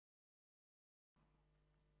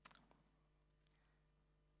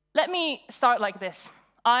me start like this.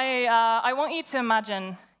 I want you to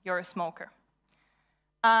imagine you're a smoker.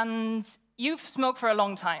 And you've smoked for a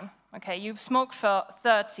long time, okay? You've smoked for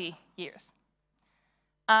 30 years.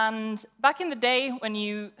 And back in the day when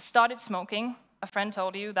you started smoking, a friend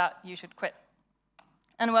told you that you should quit.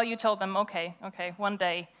 And well, you told them, okay, one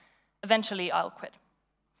day, eventually I'll quit.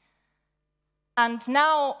 And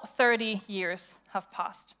now 30 years have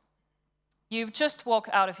passed. You've just walked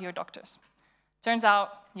out of your doctor's. Turns out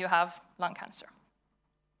you have lung cancer.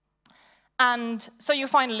 And so you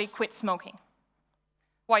finally quit smoking.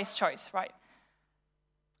 Wise choice, right?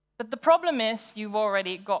 But the problem is you've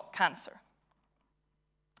already got cancer.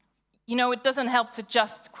 You know, it doesn't help to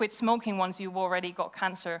just quit smoking once you've already got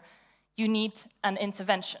cancer. You need an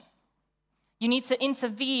intervention. You need to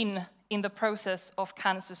intervene in the process of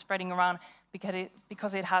cancer spreading around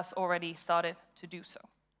because it has already started to do so.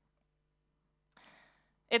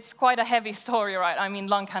 It's quite a heavy story, right? I mean,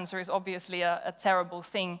 lung cancer is obviously a terrible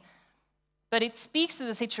thing, but it speaks to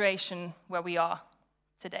the situation where we are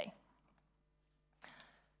today.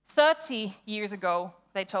 30 years ago,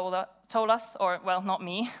 they told us, or well, not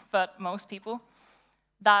me, but most people,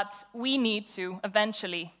 that we need to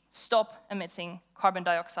eventually stop emitting carbon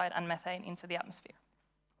dioxide and methane into the atmosphere,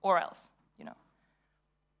 or else, you know.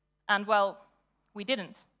 And well, we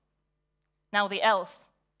didn't. Now the else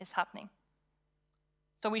is happening.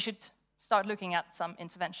 So we should start looking at some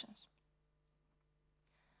interventions.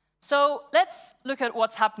 So let's look at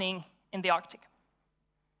what's happening in the Arctic.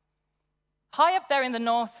 High up there in the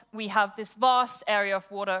north, we have this vast area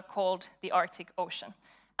of water called the Arctic Ocean.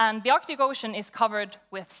 And the Arctic Ocean is covered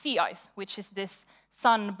with sea ice, which is this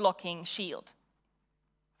sun-blocking shield.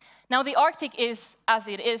 Now, the Arctic is as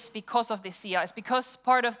it is because of this sea ice, because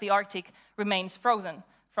part of the Arctic remains frozen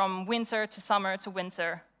from winter to summer to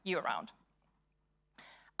winter year-round.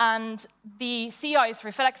 And the sea ice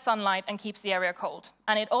reflects sunlight and keeps the area cold.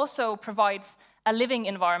 And it also provides a living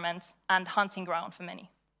environment and hunting ground for many.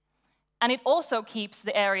 And it also keeps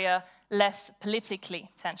the area less politically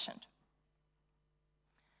tensioned.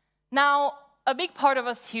 Now, a big part of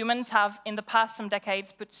us humans have, in the past some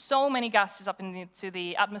decades, put so many gases up into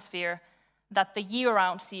the atmosphere that the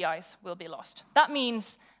year-round sea ice will be lost. That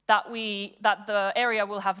means that the area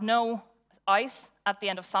will have no ice at the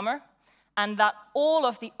end of summer, and that all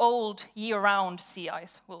of the old year-round sea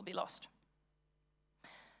ice will be lost.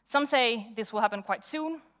 Some say this will happen quite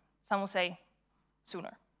soon, some will say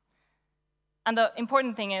sooner. And the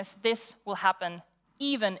important thing is this will happen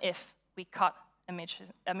even if we cut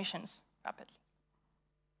emissions rapidly.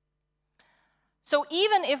 So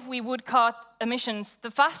even if we would cut emissions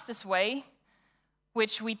the fastest way,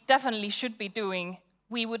 which we definitely should be doing,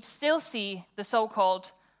 we would still see the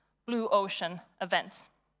so-called blue ocean event.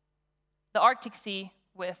 The Arctic Sea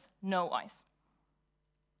with no ice.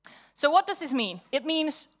 So what does this mean? It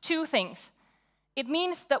means two things. It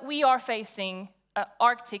means that we are facing an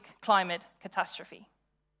Arctic climate catastrophe.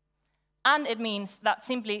 And it means that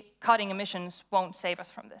simply cutting emissions won't save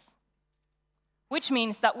us from this. Which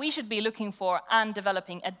means that we should be looking for and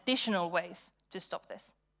developing additional ways to stop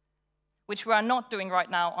this, which we are not doing right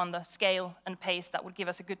now on the scale and pace that would give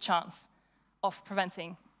us a good chance of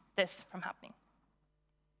preventing this from happening.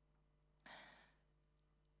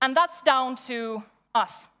 And that's down to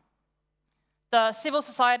us. The civil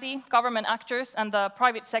society, government actors, and the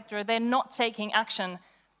private sector, they're not taking action.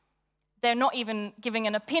 They're not even giving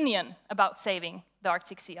an opinion about saving the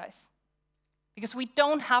Arctic sea ice. Because we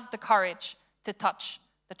don't have the courage to touch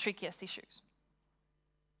the trickiest issues.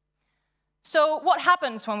 So what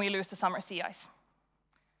happens when we lose the summer sea ice?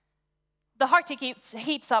 The Arctic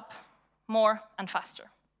heats up more and faster.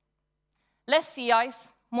 Less sea ice,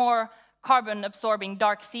 more carbon-absorbing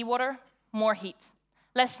dark seawater, more heat.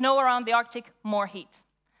 Less snow around the Arctic, more heat.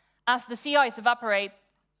 As the sea ice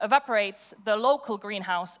evaporates, the local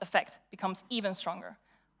greenhouse effect becomes even stronger,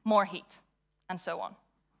 more heat, and so on.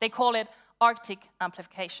 They call it Arctic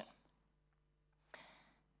amplification.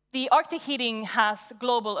 The Arctic heating has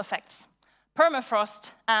global effects.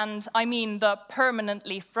 Permafrost, and I mean the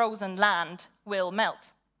permanently frozen land, will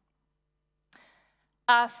melt.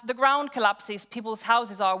 As the ground collapses, people's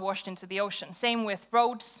houses are washed into the ocean. Same with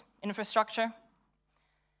roads, infrastructure.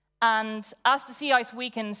 And as the sea ice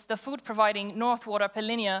weakens, the food-providing North Water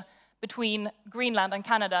linear between Greenland and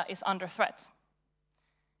Canada is under threat.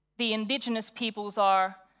 The indigenous peoples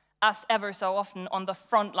are, as ever so often, on the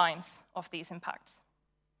front lines of these impacts.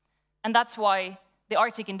 And that's why the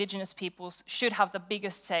Arctic indigenous peoples should have the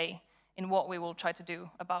biggest say in what we will try to do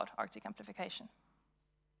about Arctic amplification.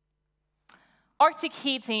 Arctic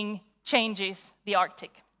heating changes the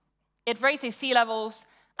Arctic. It raises sea levels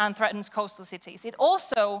and threatens coastal cities. It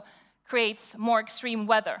also creates more extreme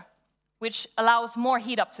weather, which allows more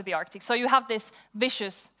heat up to the Arctic. So you have this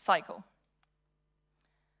vicious cycle.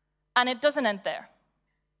 And it doesn't end there.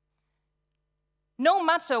 No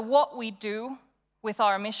matter what we do with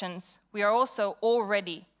our emissions, we are also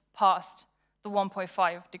already past the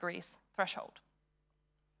 1.5 degrees threshold.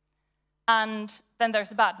 And then there's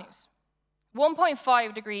the bad news.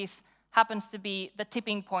 1.5 degrees happens to be the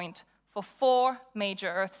tipping point for 4 major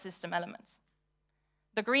Earth system elements: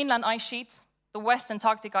 the Greenland ice sheet, the West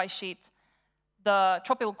Antarctic ice sheet, the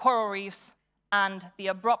tropical coral reefs, and the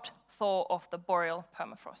abrupt thaw of the boreal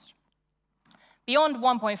permafrost. Beyond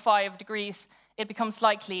 1.5 degrees, it becomes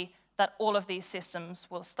likely that all of these systems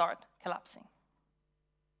will start collapsing.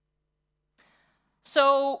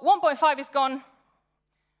 So 1.5 is gone,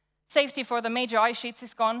 safety for the major ice sheets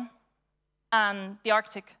is gone, and the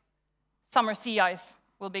Arctic summer sea ice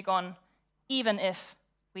will be gone, even if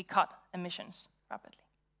we cut emissions rapidly.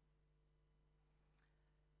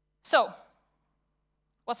 So,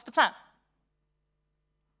 what's the plan?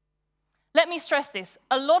 Let me stress this.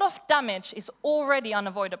 A lot of damage is already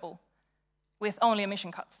unavoidable with only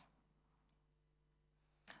emission cuts.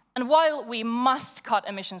 And while we must cut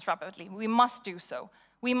emissions rapidly, we must do so,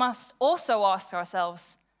 we must also ask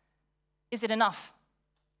ourselves, is it enough?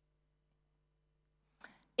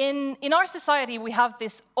 In our society, we have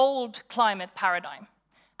this old climate paradigm.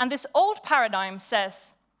 And this old paradigm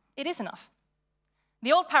says, it is enough.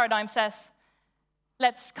 The old paradigm says,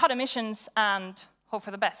 let's cut emissions and hope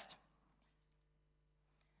for the best.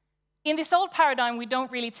 In this old paradigm, we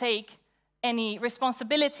don't really take any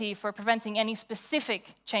responsibility for preventing any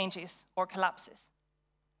specific changes or collapses.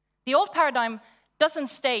 The old paradigm doesn't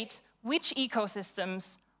state which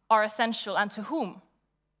ecosystems are essential and to whom.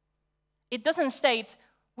 It doesn't state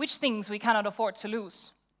which things we cannot afford to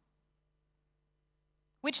lose,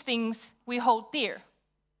 which things we hold dear,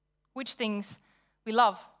 which things we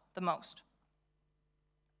love the most.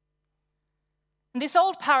 And this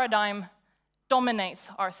old paradigm dominates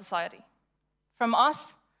our society. From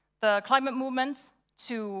us, the climate movement,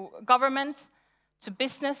 to government, to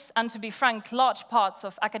business, and to be frank, large parts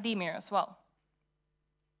of academia as well.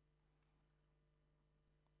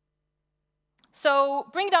 So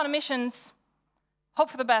bring down emissions, hope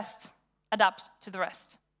for the best, adapt to the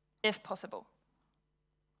rest, if possible.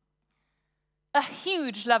 A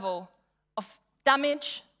huge level of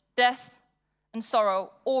damage, death, and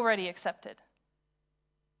sorrow already accepted.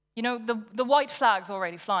 You know, the white flag's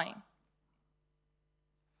already flying.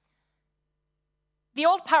 The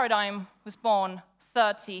old paradigm was born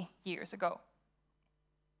 30 years ago.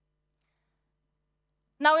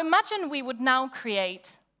 Now imagine we would now create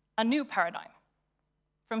a new paradigm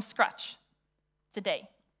from scratch today.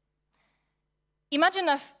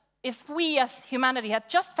 Imagine if we as humanity had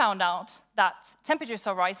just found out that temperatures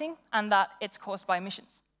are rising and that it's caused by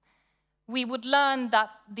emissions. We would learn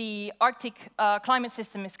that the Arctic climate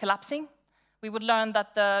system is collapsing. We would learn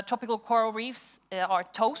that the tropical coral reefs are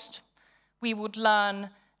toast. We would learn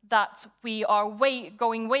that we are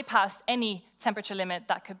going way past any temperature limit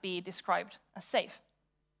that could be described as safe.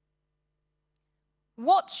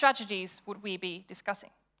 What strategies would we be discussing?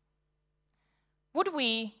 Would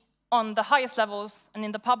we, on the highest levels and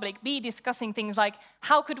in the public, be discussing things like,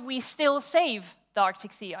 how could we still save the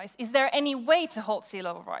Arctic sea ice? Is there any way to halt sea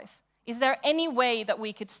level rise? Is there any way that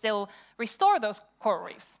we could still restore those coral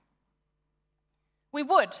reefs? We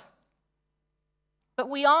would, but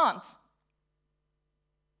we aren't.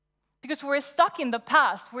 Because we're stuck in the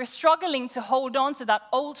past. We're struggling to hold on to that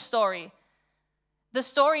old story, the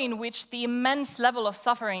story in which the immense level of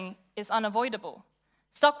suffering is unavoidable.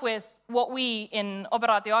 Stuck with what we, in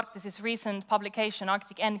Operaatio Arktis' recent publication,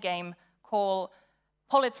 Arctic Endgame, call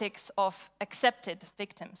politics of accepted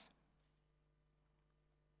victims.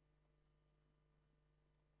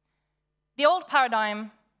 The old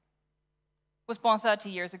paradigm was born 30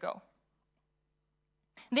 years ago.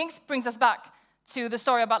 This brings us back to the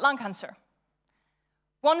story about lung cancer.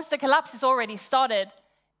 Once the collapse is already started,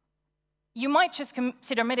 you might just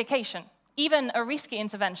consider medication, even a risky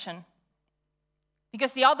intervention,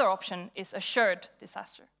 because the other option is assured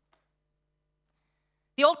disaster.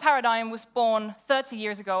 The old paradigm was born 30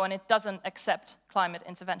 years ago, and it doesn't accept climate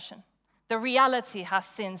intervention. The reality has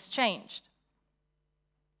since changed.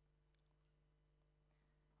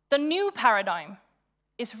 The new paradigm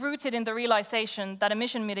is rooted in the realization that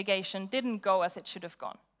emission mitigation didn't go as it should have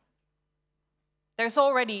gone. There's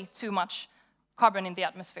already too much carbon in the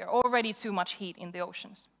atmosphere, already too much heat in the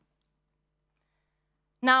oceans.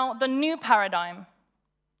 Now, the new paradigm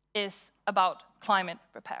is about climate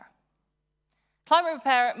repair. Climate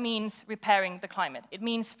repair means repairing the climate. It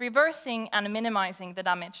means reversing and minimizing the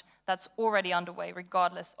damage that's already underway,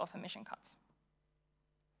 regardless of emission cuts.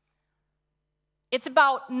 It's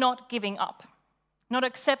about not giving up, not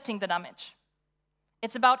accepting the damage.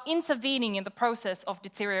 It's about intervening in the process of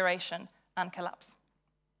deterioration and collapse.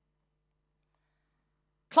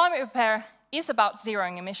 Climate repair is about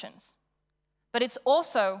zeroing emissions, but it's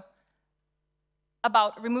also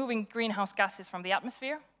about removing greenhouse gases from the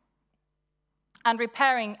atmosphere and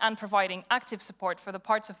repairing and providing active support for the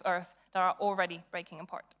parts of Earth that are already breaking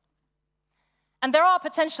apart. And there are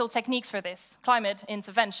potential techniques for this, climate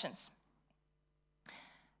interventions.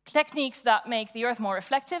 Techniques that make the Earth more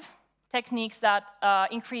reflective, techniques that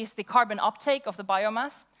increase the carbon uptake of the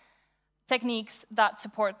biomass, techniques that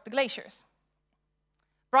support the glaciers.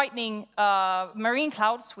 Brightening marine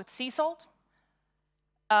clouds with sea salt,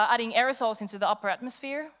 adding aerosols into the upper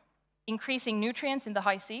atmosphere, increasing nutrients in the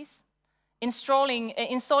high seas,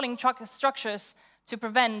 installing structures to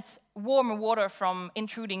prevent warmer water from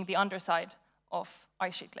intruding the underside of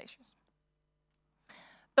ice sheet glaciers.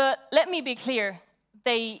 But let me be clear,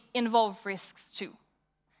 they involve risks too.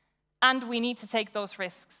 And we need to take those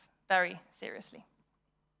risks very seriously.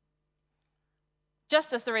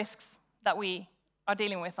 Just as the risks that we are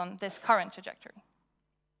dealing with on this current trajectory.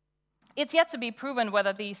 It's yet to be proven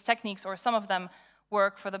whether these techniques, or some of them,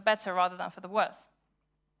 work for the better rather than for the worse.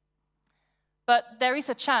 But there is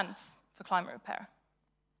a chance for climate repair,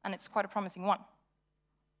 and it's quite a promising one.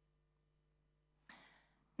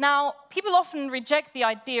 Now, people often reject the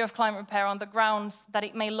idea of climate repair on the grounds that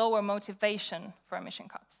it may lower motivation for emission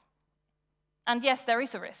cuts. And yes, there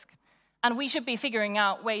is a risk. And we should be figuring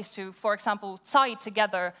out ways to, for example, tie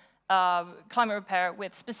together climate repair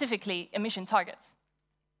with specifically emission targets.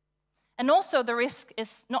 And also, the risk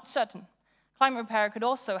is not certain. Climate repair could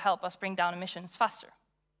also help us bring down emissions faster.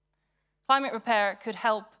 Climate repair could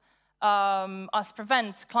help us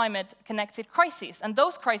prevent climate-connected crises. And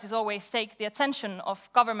those crises always take the attention of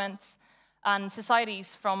governments and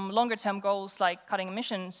societies from longer-term goals like cutting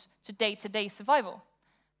emissions to day-to-day survival.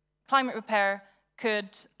 Climate repair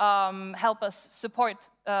could help us support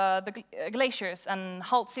the glaciers and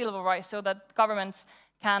halt sea level rise so that governments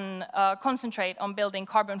can concentrate on building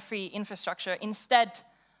carbon-free infrastructure instead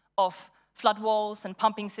of flood walls and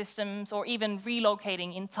pumping systems, or even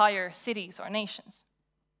relocating entire cities or nations.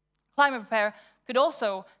 Climate repair could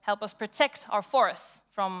also help us protect our forests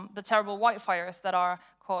from the terrible wildfires that are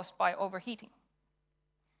caused by overheating.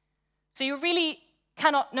 So you really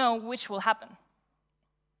cannot know which will happen.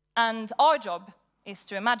 And our job is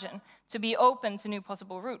to imagine, to be open to new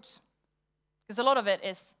possible routes, because a lot of it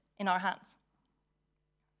is in our hands.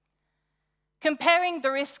 Comparing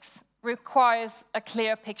the risks requires a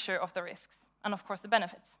clear picture of the risks, and of course the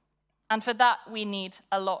benefits. And for that, we need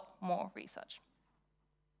a lot more research.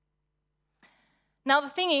 Now, the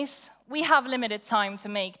thing is, we have limited time to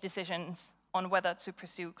make decisions on whether to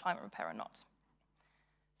pursue climate repair or not.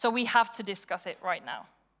 So we have to discuss it right now.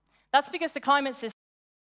 That's because the climate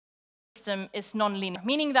system is non-linear,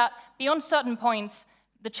 meaning that beyond certain points,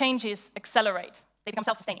 the changes accelerate. They become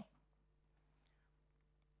self-sustaining.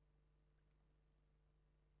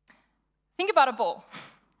 Think about a ball.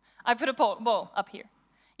 I put a ball up here.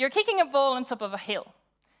 You're kicking a ball on top of a hill.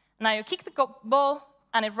 Now you kick the ball,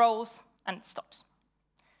 and it rolls, and it stops.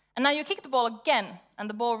 And now you kick the ball again, and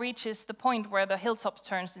the ball reaches the point where the hilltop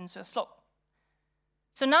turns into a slope.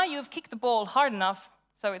 So now you've kicked the ball hard enough,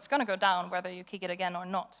 so it's going to go down whether you kick it again or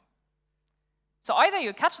not. So either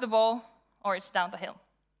you catch the ball, or it's down the hill.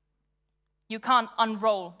 You can't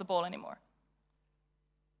unroll the ball anymore.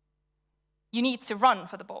 You need to run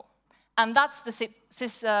for the ball. And that's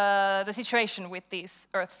the situation with these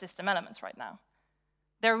Earth system elements right now.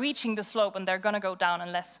 They're reaching the slope, and they're going to go down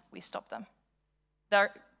unless we stop them.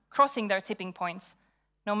 They're crossing their tipping points,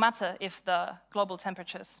 no matter if the global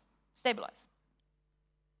temperatures stabilize.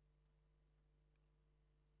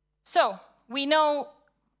 So we know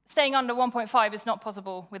staying under 1.5 is not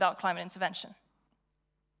possible without climate intervention.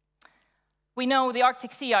 We know the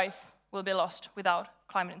Arctic sea ice will be lost without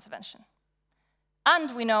climate intervention.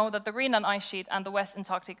 And we know that the Greenland ice sheet and the West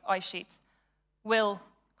Antarctic ice sheet will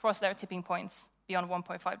cross their tipping points beyond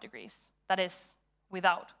 1.5 degrees. That is,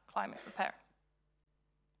 without climate repair.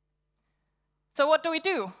 So what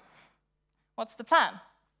do? What's the plan?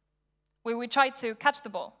 Will we try to catch the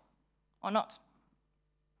ball or not?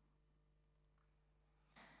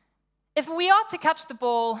 If we are to catch the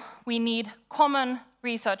ball, we need common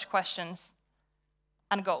research questions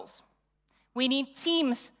and goals. We need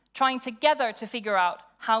teams trying together to figure out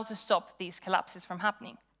how to stop these collapses from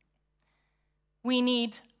happening. We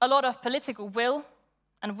need a lot of political will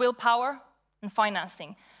and willpower and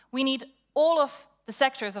financing. We need all of the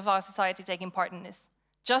sectors of our society taking part in this,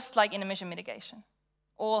 just like in emission mitigation.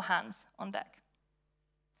 All hands on deck.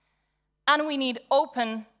 And we need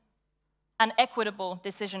open and equitable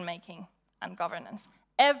decision-making and governance.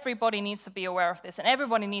 Everybody needs to be aware of this, and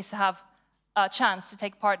everybody needs to have a chance to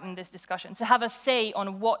take part in this discussion, to have a say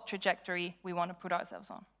on what trajectory we want to put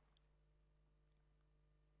ourselves on.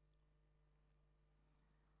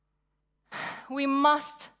 We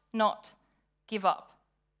must not give up.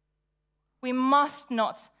 We must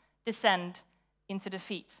not descend into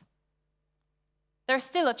defeat. There's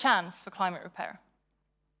still a chance for climate repair.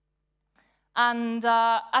 And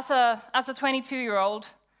as a 22-year-old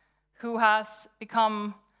who has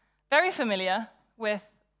become very familiar with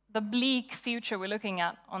the bleak future we're looking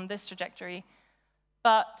at on this trajectory,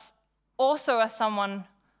 but also as someone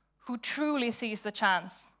who truly sees the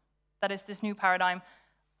chance that is this new paradigm,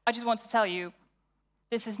 I just want to tell you,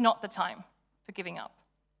 this is not the time for giving up.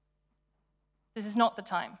 This is not the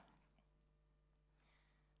time.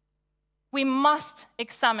 We must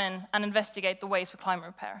examine and investigate the ways for climate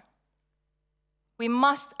repair. We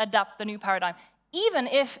must adapt the new paradigm, even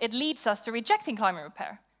if it leads us to rejecting climate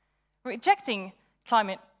repair, rejecting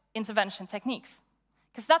climate intervention techniques.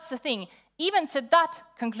 Because that's the thing, even to that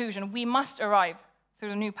conclusion, we must arrive through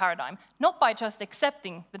the new paradigm, not by just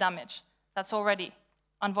accepting the damage that's already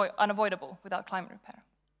unavoidable without climate repair.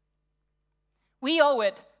 We owe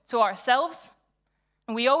it to ourselves,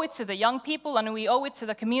 and we owe it to the young people, and we owe it to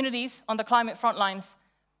the communities on the climate front lines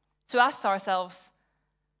to ask ourselves,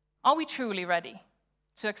 are we truly ready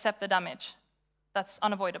to accept the damage that's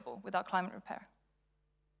unavoidable without climate repair?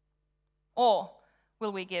 Or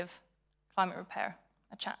will we give climate repair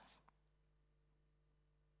a chance?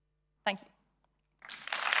 Thank you.